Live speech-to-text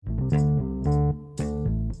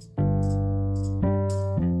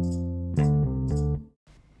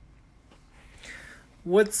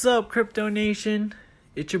What's up, Crypto Nation?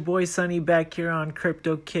 It's your boy Sunny back here on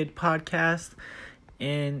Cryptokid podcast.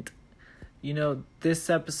 And, this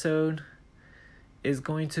episode is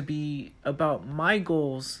going to be about my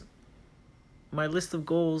goals, my list of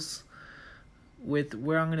goals with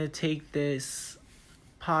where I'm going to take this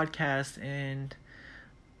podcast and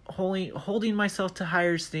holding myself to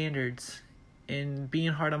higher standards and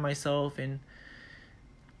being hard on myself and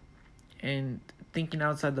thinking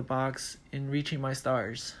outside the box and reaching my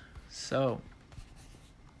stars. So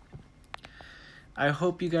I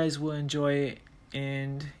hope you guys will enjoy it.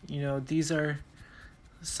 And this is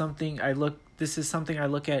something I look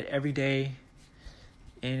at every day,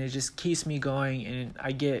 and it just keeps me going, and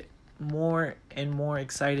I get more and more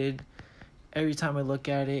excited every time I look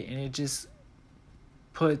at it, and it just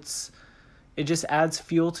adds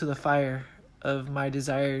fuel to the fire of my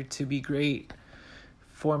desire to be great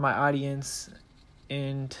for my audience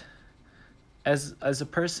and as a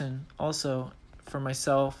person, also for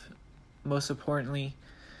myself, most importantly,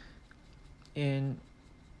 and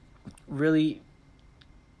really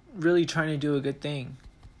trying to do a good thing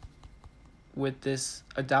with this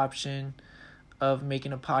adoption of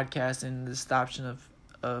making a podcast and this adoption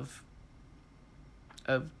of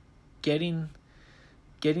getting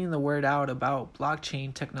the word out about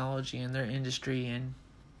blockchain technology and their industry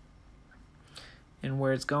and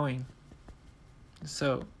where it's going.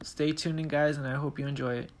 So stay tuned in, guys, and I hope you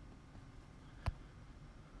enjoy it.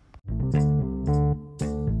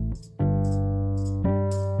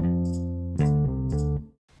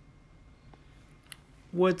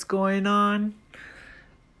 What's going on?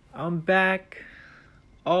 I'm back.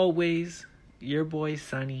 Always your boy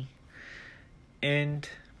Sunny. And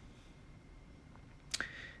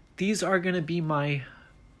these are going to be my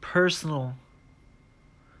personal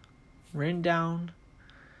written down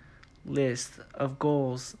list of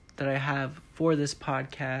goals that I have for this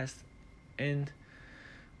podcast and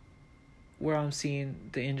where I'm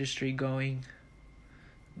seeing the industry going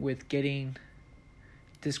with getting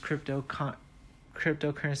this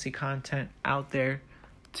cryptocurrency content out there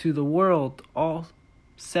to the world. All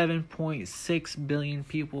 7.6 billion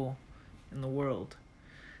people in the world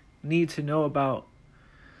need to know about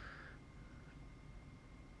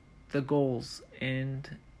the goals,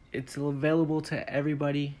 and it's available to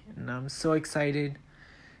everybody, and I'm so excited.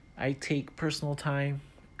 I take personal time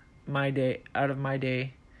out of my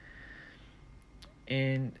day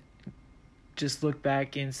and just look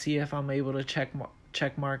back and see if I'm able to check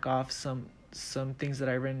mark off some things that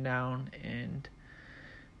I've written down and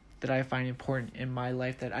that I find important in my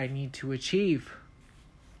life that I need to achieve.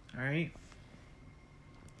 All right.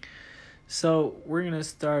 So we're going to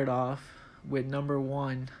start off with number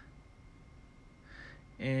 1.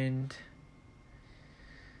 And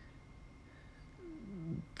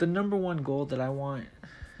the number 1 goal that I want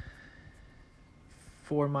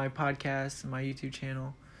for my podcast and my YouTube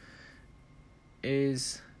channel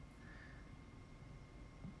is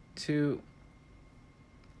to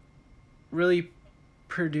really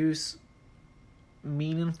produce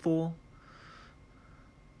meaningful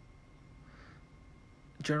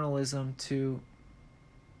journalism to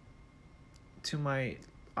my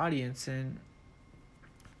audience, and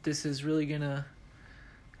this is really gonna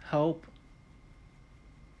help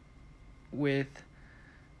with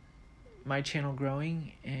my channel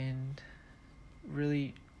growing and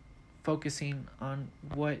really focusing on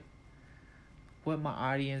what my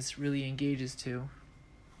audience really engages to.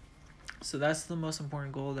 So that's the most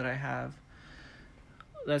important goal that I have.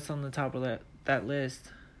 That's on the top of that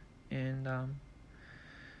list. And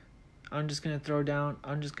I'm just gonna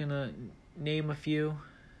name a few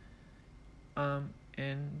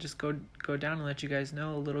and just go down and let you guys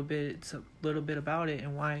know a little bit about it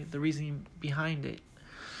and why, the reasoning behind it.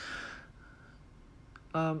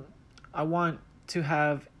 I want to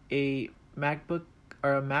have a MacBook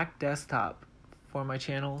or a Mac desktop for my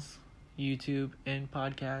channels, YouTube and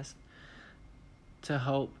podcast, to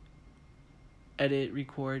help edit,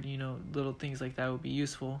 record, little things like that would be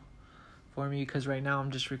useful for me, because right now I'm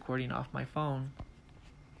just recording off my phone.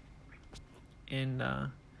 And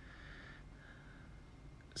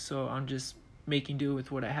so I'm just making do with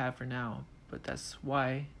what I have for now. But that's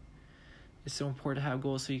why it's so important to have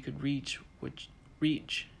goals, so you could reach what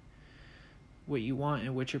you want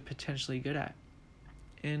and what you're potentially good at.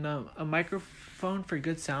 And a microphone for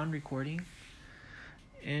good sound recording,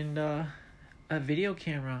 and a video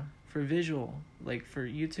camera for visual, like for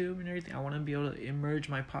YouTube and everything. I want to be able to merge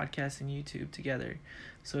my podcast and YouTube together.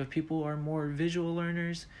 So if people are more visual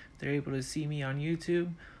learners, they're able to see me on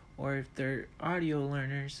YouTube, or if they're audio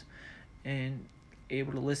learners and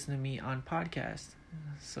able to listen to me on podcast.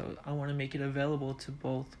 So I want to make it available to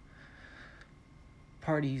both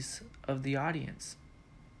parties of the audience.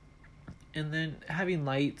 And then having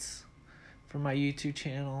lights for my YouTube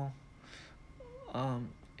channel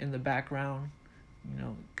in the background.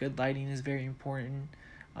 Good lighting is very important.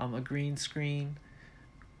 A green screen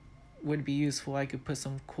would be useful. I could put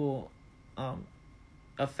some cool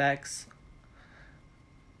effects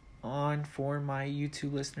on for my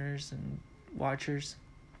YouTube listeners and watchers.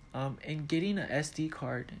 And getting an SD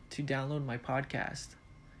card to download my podcast,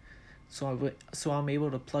 so I'm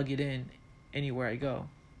able to plug it in anywhere I go.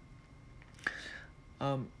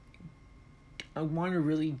 I want to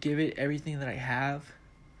really give it everything that I have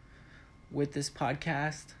with this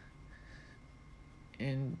podcast,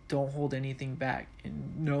 and don't hold anything back,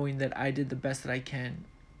 and knowing that I did the best that I can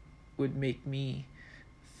would make me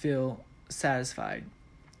feel satisfied.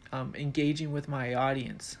 Engaging with my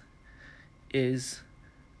audience is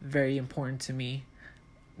very important to me.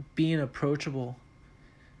 Being approachable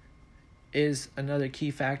is another key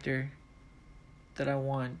factor that I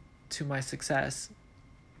want to my success.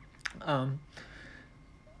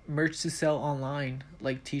 Merch to sell online,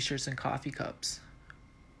 like t-shirts and coffee cups,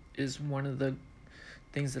 is one of the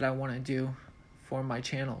things that I want to do for my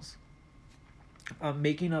channels.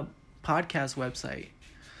 Making a podcast website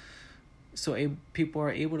so people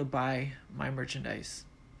are able to buy my merchandise.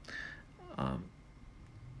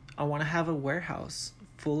 I want to have a warehouse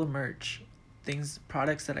full of merch,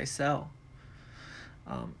 products that I sell.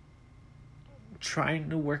 Trying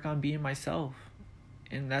to work on being myself,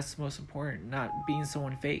 and that's most important, not being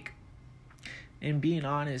someone fake. And being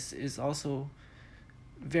honest is also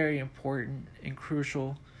very important and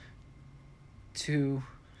crucial to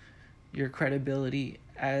your credibility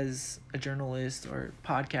as a journalist or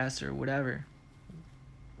podcaster or whatever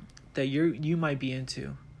that you might be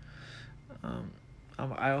into.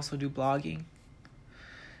 I also do blogging,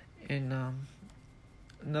 and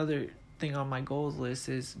another thing on my goals list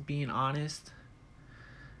is being honest.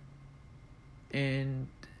 And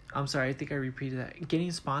I'm sorry, I think I repeated that.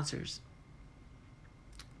 Getting sponsors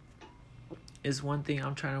is one thing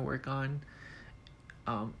I'm trying to work on.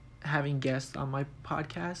 Having guests on my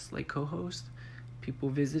podcast, like co-host, people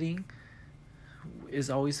visiting, is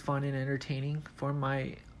always fun and entertaining for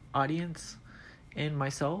my audience and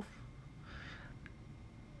myself.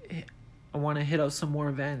 I want to hit up some more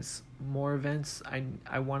events.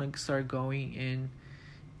 I want to start going in,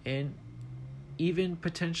 and even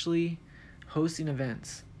potentially hosting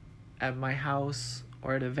events at my house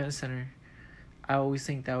or at an event center. I always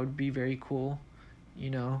think that would be very cool,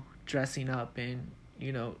 dressing up and,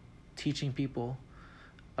 teaching people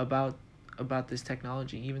about this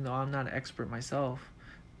technology, even though I'm not an expert myself.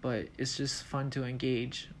 But it's just fun to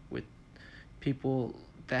engage with people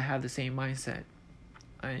that have the same mindset.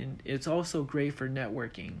 And it's also great for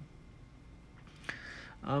networking.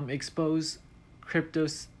 Expose crypto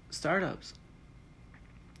startups.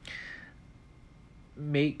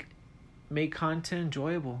 Make content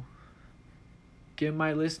enjoyable. Give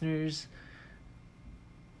my listeners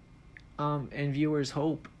and viewers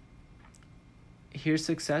hope. Hear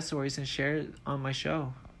success stories and share it on my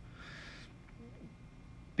show.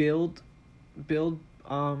 Build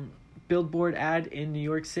billboard ad in New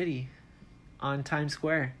York City on Times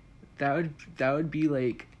Square. That would be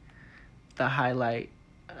like the highlight.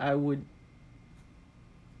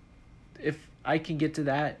 If I can get to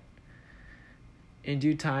that in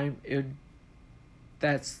due time,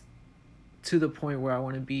 that's to the point where I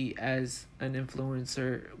want to be as an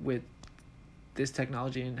influencer with this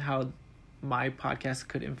technology, and how my podcast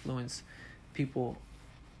could influence people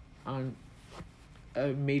on a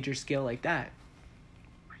major scale like that.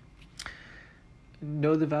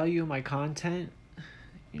 Know the value of my content.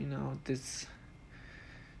 This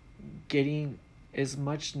getting as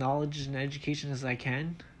much knowledge and education as I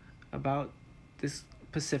can about this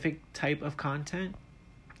specific type of content.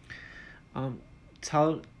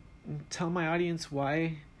 Tell my audience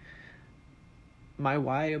my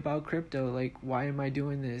why about crypto. Like, why am I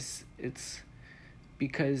doing this? It's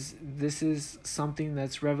because this is something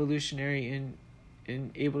that's revolutionary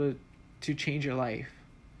and able to change your life.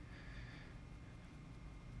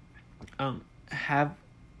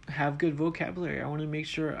 Have good vocabulary. I want to make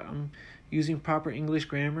sure I'm using proper English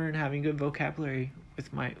grammar and having good vocabulary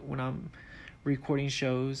when I'm recording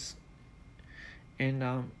shows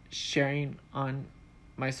and sharing on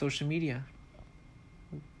my social media.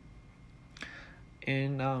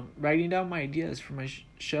 And writing down my ideas for my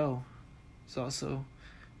show is also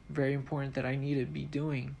very important that I need to be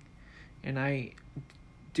doing. And I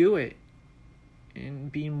do it.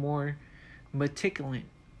 and being more meticulous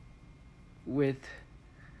with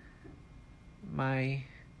my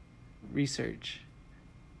research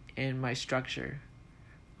and my structure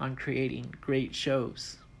on creating great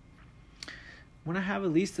shows. I want to have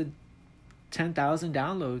at least 10,000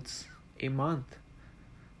 downloads a month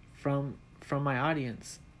from my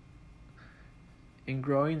audience and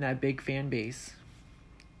growing that big fan base.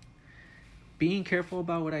 Being careful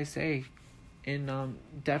about what I say and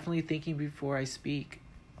definitely thinking before I speak.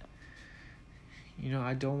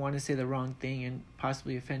 I don't want to say the wrong thing and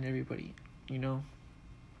possibly offend everybody.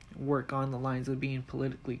 Work on the lines of being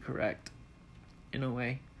politically correct in a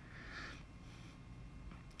way.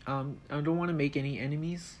 I don't want to make any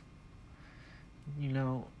enemies.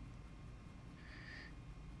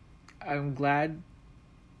 I'm glad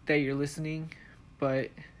that you're listening, but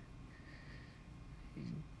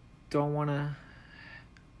don't want to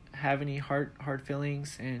have any hard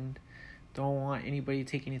feelings and don't want anybody to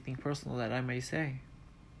take anything personal that I may say.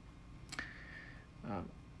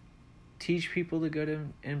 Teach people the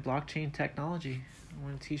good in blockchain technology. I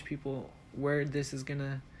want to teach people where this is going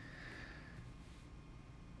to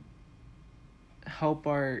help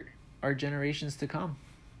our generations to come.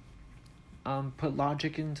 Put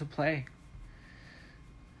logic into play.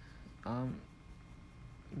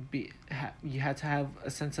 You had to have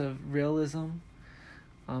a sense of realism,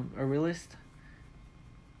 a realist,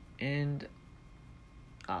 and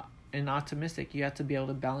optimistic. You have to be able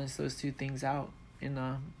to balance those two things out. And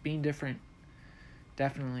being different,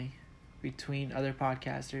 definitely, between other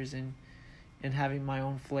podcasters and having my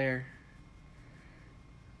own flair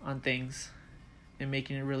on things and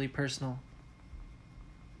making it really personal.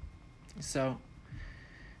 So,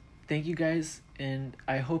 thank you guys, and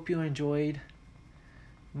I hope you enjoyed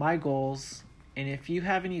my goals. And if you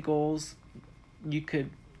have any goals, you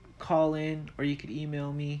could call in or you could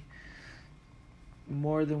email me.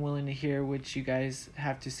 More than willing to hear what you guys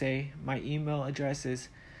have to say. My email address is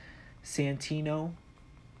Santino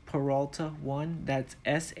Peralta1. That's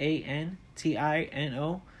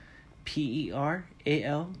SANTINO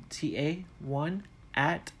PERALTA1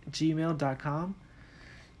 @gmail.com.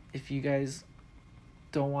 If you guys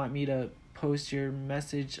don't want me to post your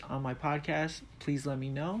message on my podcast, please let me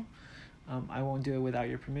know. I won't do it without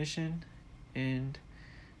your permission. And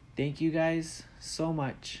thank you guys so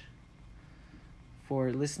much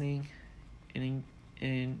for listening and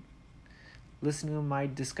listening to my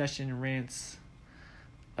discussion and rants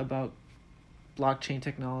about blockchain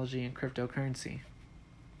technology and cryptocurrency.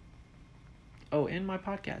 Oh, and my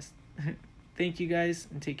podcast. Thank you guys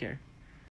and take care.